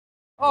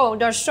Oh,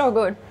 they're so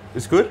good.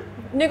 It's good?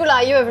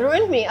 Nicolai, you have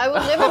ruined me. I will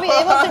never be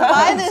able to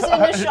buy this in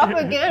the shop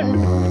again.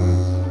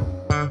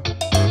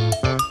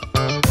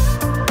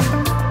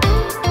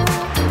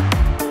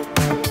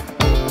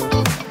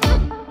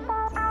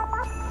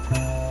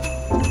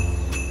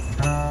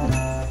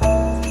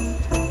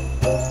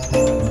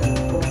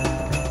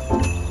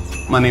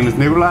 My name is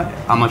Nicolai.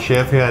 I'm a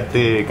chef here at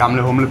the Old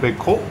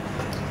Humlebæk Inn.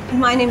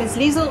 My name is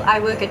Liezel.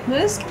 I work at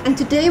Maersk, and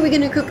today we're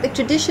gonna cook a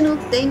traditional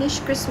Danish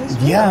Christmas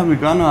meal.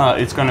 Yeah,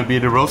 it's gonna be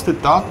the roasted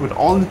duck with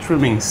all the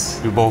trimmings.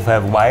 We both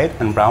have white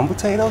and brown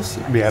potatoes.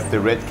 We have the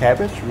red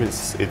cabbage,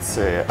 which it's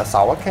a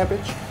sour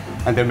cabbage.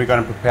 And then we're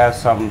gonna prepare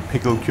some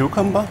pickled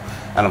cucumber,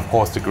 and of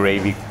course the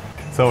gravy.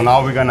 So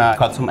now we're gonna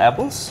cut some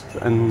apples,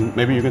 and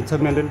maybe you can tell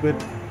me a little bit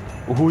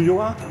who you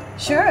are?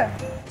 Sure.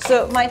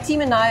 So my team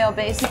and I are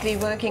basically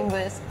working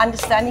with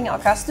understanding our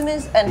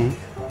customers and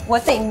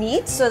what they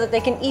need so that they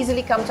can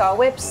easily come to our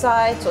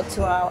website or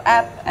to our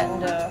app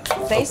and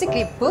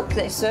basically book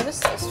their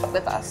services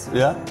with us.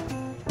 Yeah.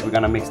 We're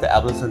gonna mix the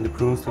apples and the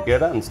prunes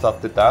together and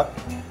stuff the duck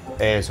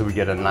so we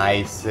get a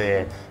nice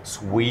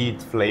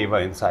sweet flavor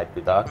inside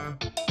the duck.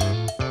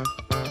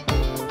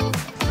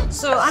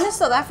 So I'm a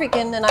South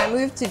African and I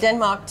moved to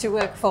Denmark to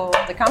work for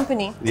the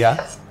company.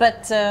 Yeah.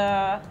 But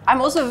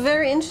I'm also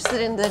very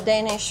interested in the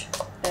Danish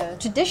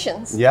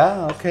traditions.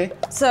 Yeah, okay.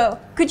 So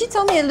could you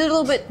tell me a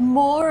little bit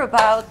more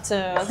about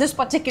this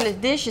particular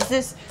dish? Is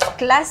this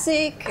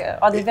classic?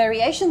 Are there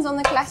variations on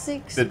the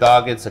classics? The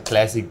duck, it's a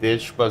classic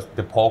dish, but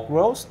the pork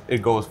roast,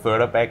 it goes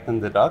further back than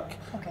the duck.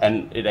 Okay.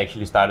 And it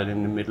actually started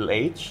in the Middle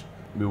Age.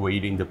 We were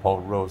eating the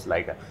pork roast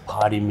like a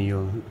party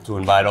meal to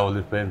invite all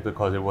the friends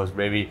because it was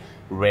very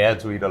rare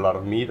to eat a lot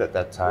of meat at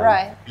that time.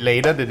 Right.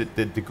 Later,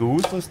 the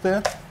goose was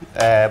there,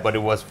 but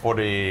it was for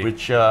the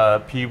richer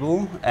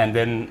people. And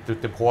then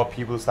the poor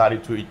people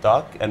started to eat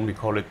duck, and we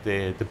call it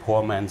the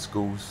poor man's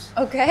goose.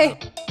 Okay.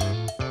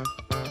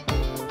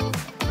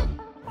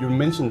 You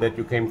mentioned that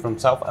you came from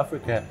South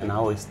Africa, and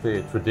how is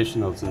the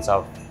traditionals in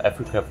South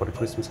Africa for the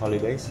Christmas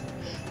holidays?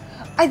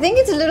 I think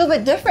it's a little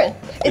bit different.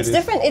 It's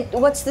different.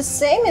 What's the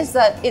same is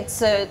that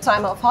it's a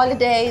time of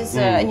holidays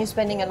and you're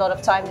spending a lot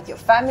of time with your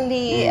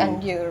family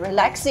and you're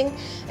relaxing,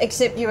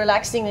 except you're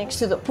relaxing next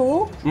to the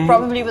pool,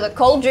 probably with a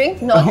cold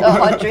drink, not a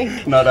hot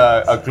drink. Not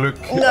a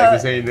gløgg, No, like we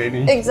say in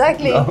Danish.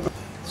 exactly. No.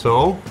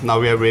 So, now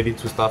we are ready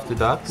to stuff the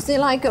duck. Is there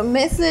like a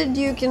method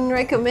you can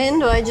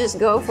recommend, or I just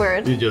go for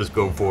it? You just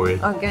go for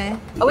it. Okay.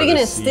 Are we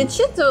gonna stitch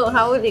it, or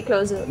how will we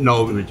close it?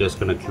 No, we're just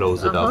gonna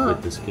close it up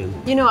with the skin.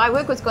 You know, I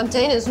work with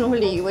containers.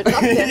 Normally you would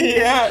not get.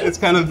 Yeah, it's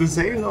kind of the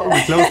same. No,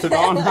 we closed it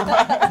on.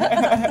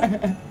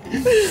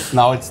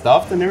 Now it's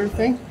stuffed and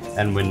everything.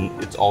 And when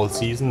it's all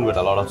seasoned with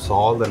a lot of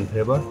salt and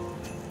pepper,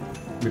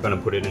 we're gonna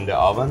put it in the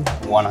oven,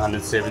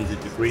 170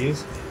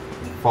 degrees,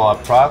 for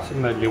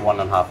approximately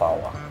 1.5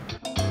 hours.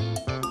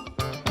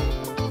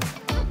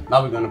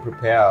 Now we're going to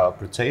prepare our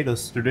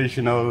potatoes,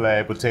 traditional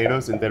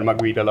potatoes. In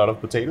Denmark we eat a lot of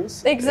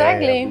potatoes.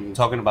 Exactly.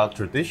 Talking about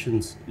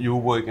traditions, you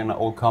work in an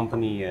old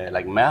company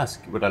like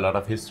Maersk with a lot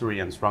of history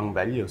and strong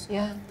values.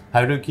 Yeah.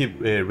 How do you keep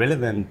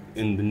relevant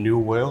in the new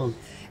world?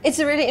 It's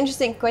a really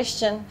interesting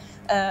question.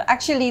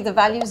 Actually, the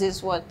values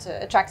is what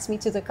attracts me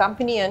to the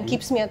company and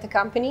keeps me at the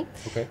company.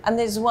 Okay. And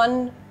there's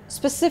one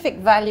specific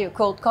value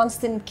called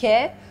constant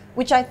care,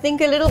 which I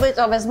think a little bit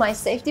of as my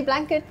safety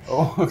blanket.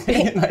 Oh,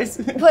 okay, nice.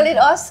 But it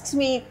asks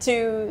me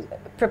to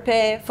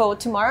prepare for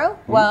tomorrow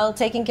while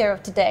taking care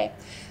of today.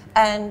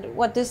 And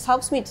what this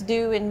helps me to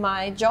do in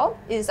my job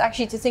is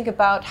actually to think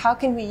about how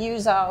can we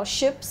use our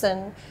ships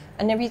and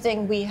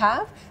everything we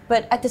have,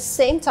 but at the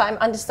same time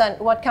understand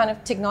what kind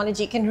of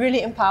technology can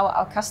really empower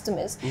our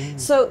customers.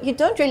 So you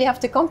don't really have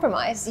to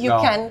compromise. You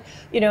can,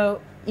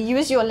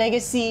 use your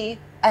legacy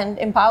and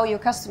empower your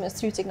customers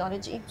through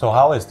technology. So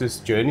how has this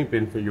journey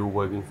been for you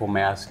working for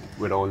Maersk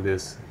with all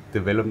this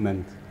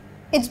development?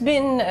 It's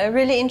been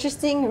really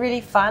interesting,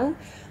 really fun.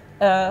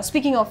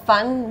 Speaking of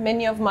fun,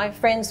 many of my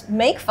friends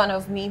make fun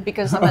of me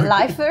because I'm a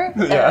lifer.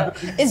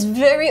 It's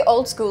very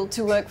old school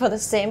to work for the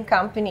same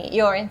company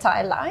your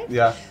entire life.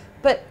 Yeah.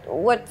 But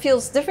what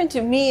feels different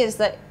to me is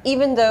that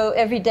even though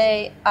every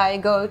day I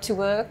go to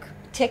work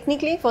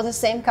technically for the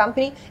same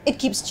company, it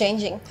keeps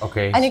changing.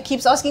 Okay. And it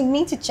keeps asking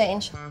me to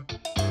change.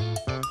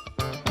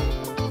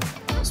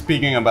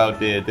 Speaking about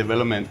the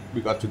development,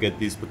 we got to get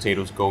these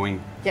potatoes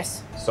going.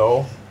 Yes.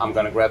 So I'm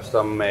gonna grab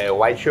some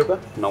white sugar,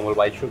 normal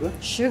white sugar.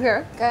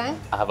 Sugar, okay.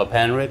 I have a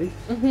pan ready.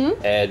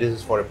 This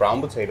is for the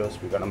brown potatoes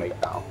we're gonna make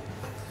now.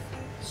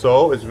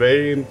 So it's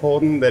very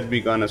important that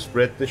we're gonna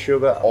spread the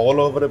sugar all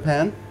over the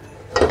pan.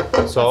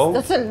 So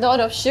That's a lot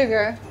of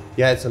sugar.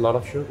 yeah, it's a lot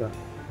of sugar.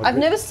 I've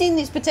never seen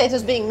these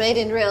potatoes being made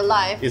in real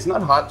life. It's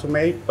not hard to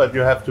make, but you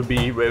have to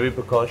be very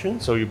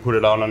precautioned. So you put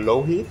it on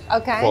low heat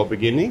for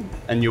beginning,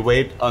 and you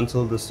wait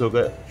until the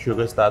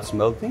sugar starts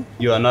melting.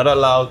 You are not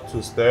allowed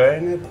to stir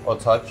in it or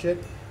touch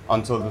it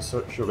until the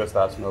sugar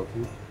starts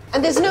melting.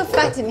 And there's no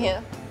fat in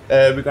here?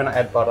 We're gonna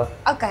add butter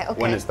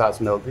when it starts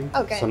melting.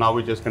 Okay. So now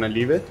we're just gonna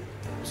leave it.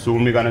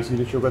 Soon we're gonna see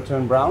the sugar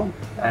turn brown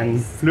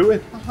and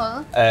fluid.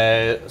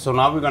 So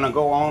now we're gonna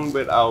go on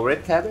with our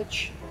red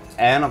cabbage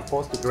And of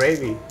course the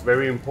gravy,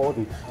 very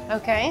important.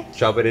 Okay.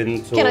 Chop it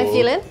into... Can I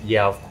feel it?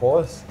 Yeah, of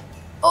course.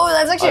 Oh,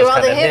 that's actually It's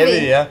rather kinda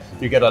heavy. Yeah,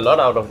 you get a lot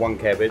out of one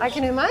cabbage. I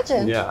can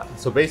imagine. Yeah,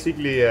 so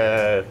basically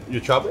you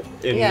chop it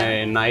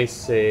in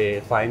nice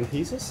fine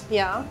pieces.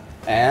 Yeah.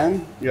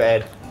 And you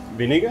add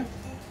vinegar,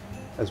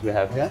 as we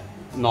have here.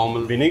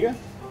 Normal vinegar.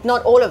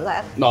 Not all of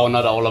that. No,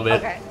 not all of it.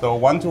 Okay. So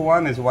 1 to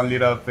 1 is 1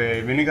 liter of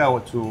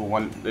vinegar to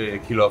 1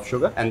 kilo of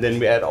sugar. And then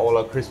we add all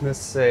our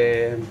Christmas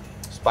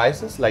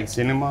spices like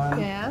cinnamon.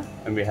 Yeah.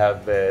 And we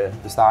have the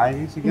star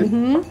anise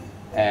again.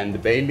 And the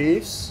bay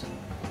leaves.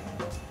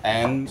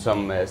 And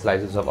some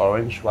slices of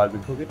orange while we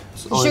cook it.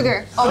 So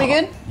Sugar. Are we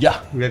good? Yeah,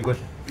 we are good.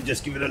 We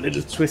just give it a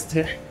little twist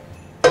here.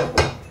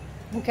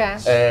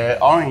 Okay.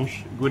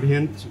 Orange, good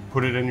hint.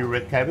 Put it in your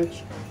red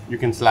cabbage. You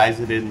can slice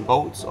it in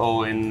boats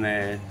or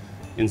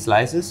in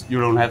slices. You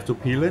don't have to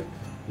peel it.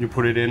 You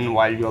put it in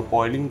while you are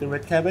boiling the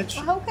red cabbage.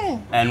 Okay.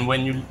 And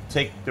when you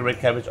take the red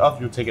cabbage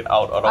off, you take it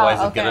out. Otherwise,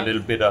 it gets a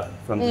little bitter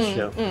from the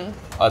shell.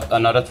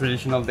 Another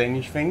traditional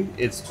Danish thing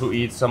is to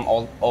eat some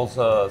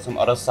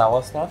other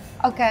sour stuff.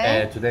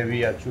 Okay. Today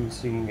we are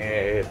choosing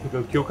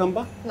pickled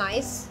cucumber.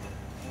 Nice.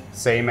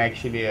 Same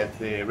actually as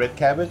the red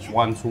cabbage,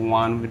 1 to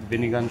 1 with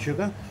vinegar and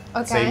sugar.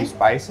 Okay. Same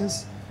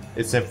spices,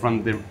 except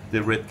from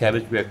the red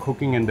cabbage we are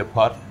cooking in the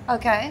pot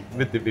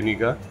with the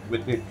vinegar.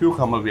 With the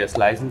cucumber we are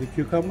slicing the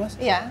cucumbers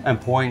and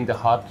pouring the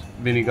hot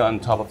vinegar on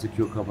top of the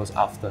cucumbers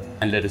after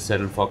and let it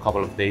settle for a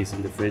couple of days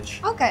in the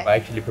fridge. Okay. I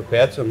actually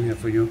prepared some here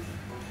for you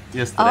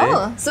yesterday.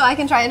 Oh, so I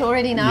can try it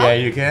already now? Yeah,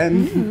 you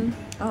can.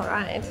 All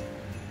right.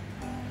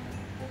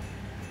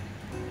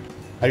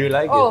 How you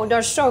like it? Oh,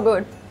 they're so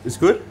good. It's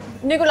good?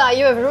 Nicolai,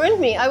 you have ruined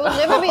me. I will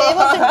never be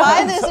able to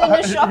buy this in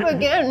a shop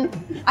again.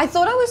 I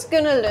thought I was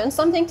gonna learn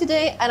something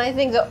today, and I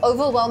think the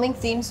overwhelming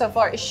theme so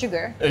far is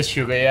sugar. It's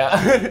sugar,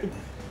 yeah.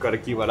 Gotta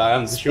keep an eye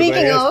on the sugar.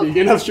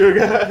 Speaking of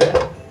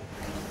sugar.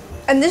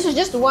 And this is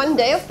just 1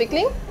 day of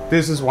pickling?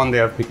 This is 1 day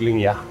of pickling,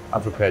 yeah. I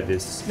prepared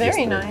this.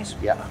 Very yesterday. nice.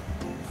 Yeah.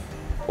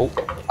 Oh.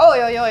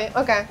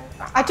 Oh, okay.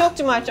 I talk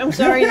too much. I'm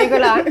sorry,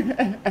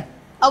 Nicolai.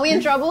 Are we in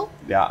trouble?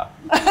 Yeah.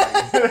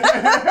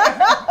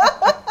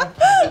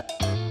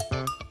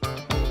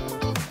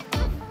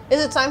 Is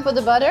it time for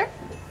the butter?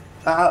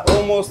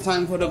 Almost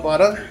time for the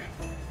butter.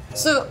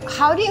 So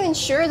how do you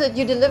ensure that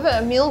you deliver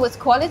a meal with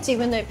quality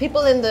when there are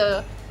people in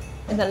the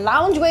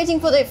lounge waiting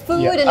for their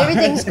food and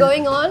everything's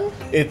going on?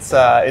 It's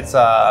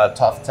a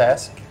tough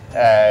task.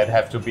 It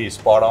have to be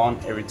spot on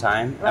every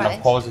time. Right. And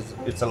of course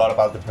it's a lot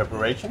about the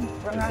preparation.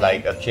 Right. It's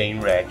like a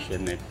chain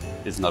reaction if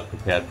it's not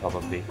prepared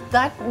properly.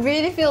 That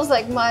really feels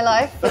like my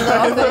life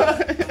in the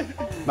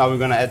office. Now we're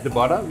gonna add the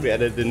butter. We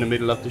add it in the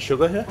middle of the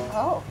sugar here.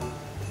 Oh.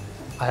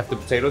 I have the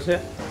potatoes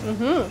here.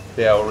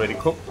 They are already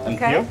cooked and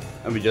peeled.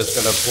 And we're just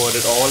gonna pour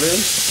it all in.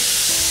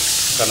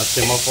 Gonna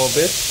simmer for a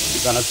bit.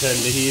 We're gonna turn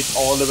the heat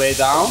all the way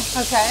down.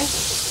 Okay.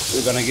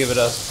 We're gonna give it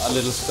a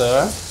little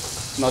stir.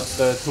 Not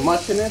stir too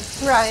much in it.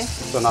 Right.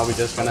 So now we're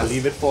just gonna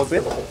leave it for a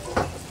bit.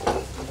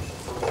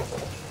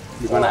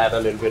 We're gonna add a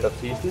little bit of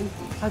seasoning.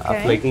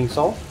 Okay. Flaking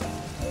salt.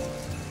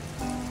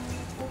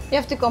 You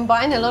have to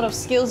combine a lot of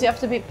skills. You have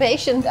to be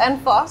patient and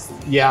fast.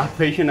 Yeah,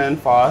 patient and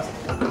fast.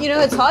 You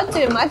know, it's hard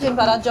to imagine,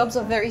 but our jobs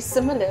are very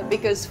similar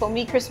because for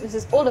me, Christmas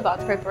is all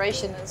about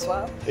preparation as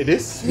well. It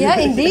is? Yeah,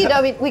 indeed.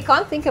 I mean, we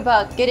can't think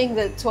about getting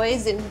the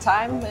toys in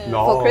time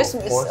for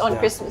Christmas on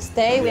Christmas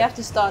Day. We have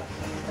to start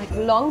like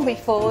long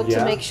before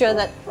to make sure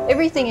that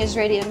everything is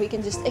ready and we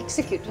can just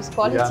execute with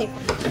quality.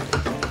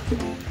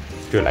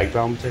 Do you like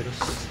brown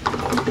potatoes?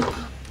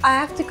 I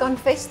have to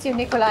confess to you,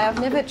 Nicolai, I've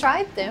never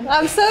tried them.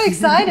 I'm so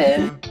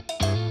excited.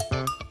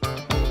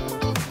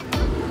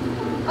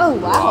 Oh,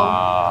 wow.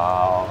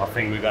 Wow, I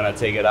think we're gonna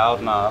take it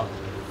out now.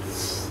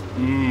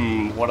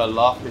 Mmm, what a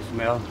lovely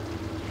smell.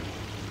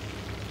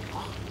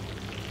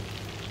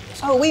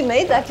 Oh, we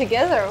made that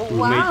together. Wow.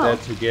 We made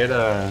that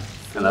together.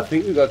 And I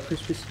think we got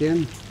crispy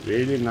skin.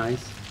 Really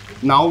nice.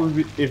 Now,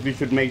 if we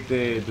should make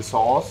the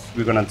sauce,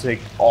 we're gonna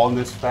take all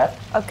this fat.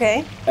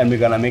 Okay. And we're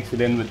gonna mix it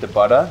in with the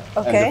butter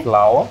and the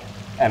flour.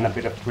 And a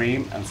bit of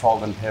cream and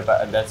salt and pepper,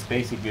 and that's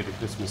basically the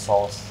Christmas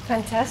sauce.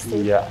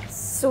 Fantastic. Yeah.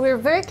 So we're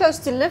very close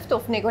to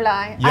liftoff,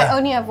 Nicolai. Yeah. I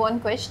only have one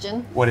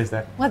question. What is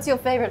that? What's your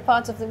favorite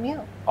part of the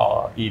meal?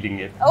 Oh, eating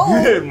it. Oh.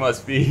 It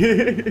must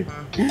be.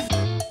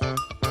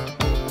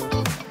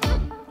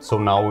 So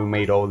now we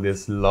made all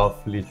this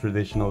lovely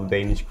traditional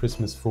Danish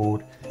Christmas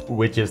food,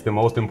 which is the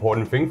most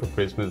important thing for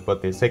Christmas,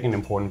 but the second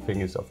important thing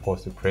is of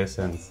course the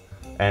presents.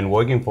 And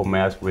working for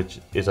Maersk, which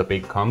is a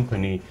big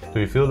company, do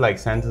you feel like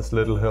Santa's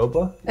little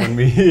helper when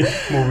we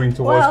moving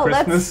towards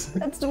Christmas?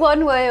 That's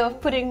one way of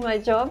putting my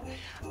job.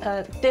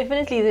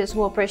 Definitely there's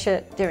more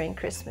pressure during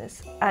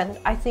Christmas. And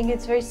I think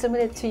it's very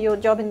similar to your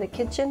job in the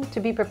kitchen, to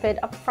be prepared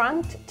up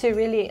front, to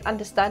really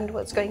understand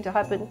what's going to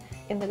happen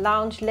in the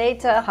lounge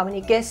later, how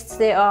many guests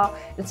there are.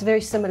 It's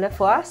very similar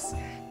for us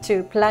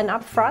to plan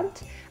up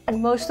front.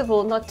 And most of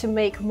all, not to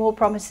make more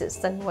promises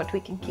than what we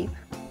can keep.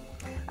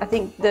 I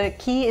think the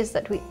key is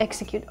that we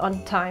execute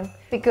on time,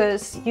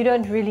 because you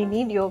don't really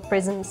need your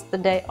presents the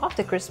day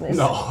after Christmas.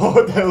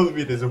 No, that will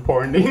be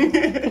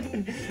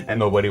disappointing. And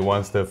nobody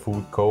wants the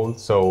food cold,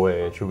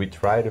 so should we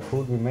try the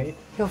food we made?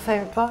 Your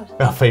favorite part?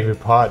 Our favorite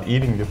part,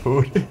 eating the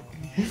food.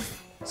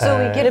 So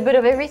we get a bit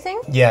of everything?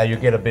 Yeah, you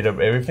get a bit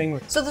of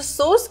everything. So the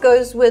sauce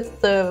goes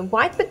with the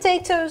white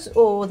potatoes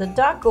or the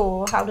duck,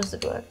 or how does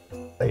it work?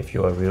 If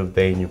you're a real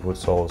Dane, you put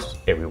sauce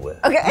everywhere.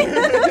 Okay.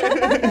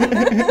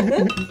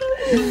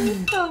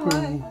 Oh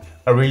my.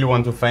 I really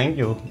want to thank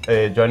you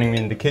joining me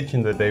in the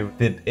kitchen today.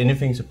 Did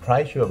anything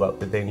surprise you about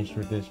the Danish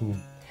tradition?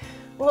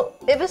 Well,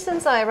 ever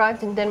since I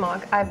arrived in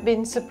Denmark, I've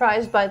been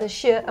surprised by the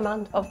sheer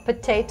amount of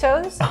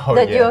potatoes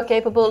you're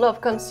capable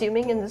of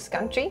consuming in this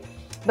country.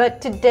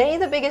 But today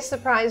the biggest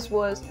surprise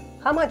was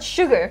how much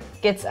sugar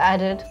gets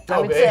added,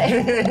 I would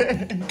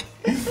say.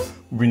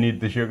 We need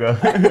the sugar.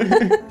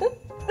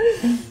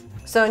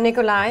 So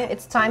Nicolai,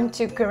 it's time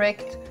to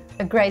correct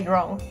a great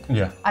wrong.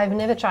 Yeah. I've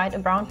never tried a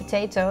brown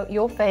potato,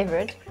 your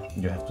favorite.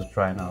 You have to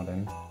try now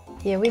then.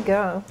 Here we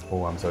go.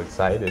 Oh, I'm so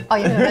excited. Are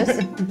you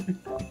nervous?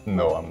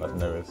 No, I'm not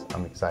nervous.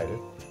 I'm excited.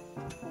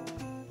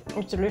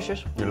 It's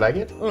delicious. You like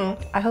it?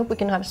 I hope we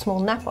can have a small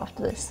nap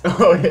after this.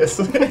 Oh, yes.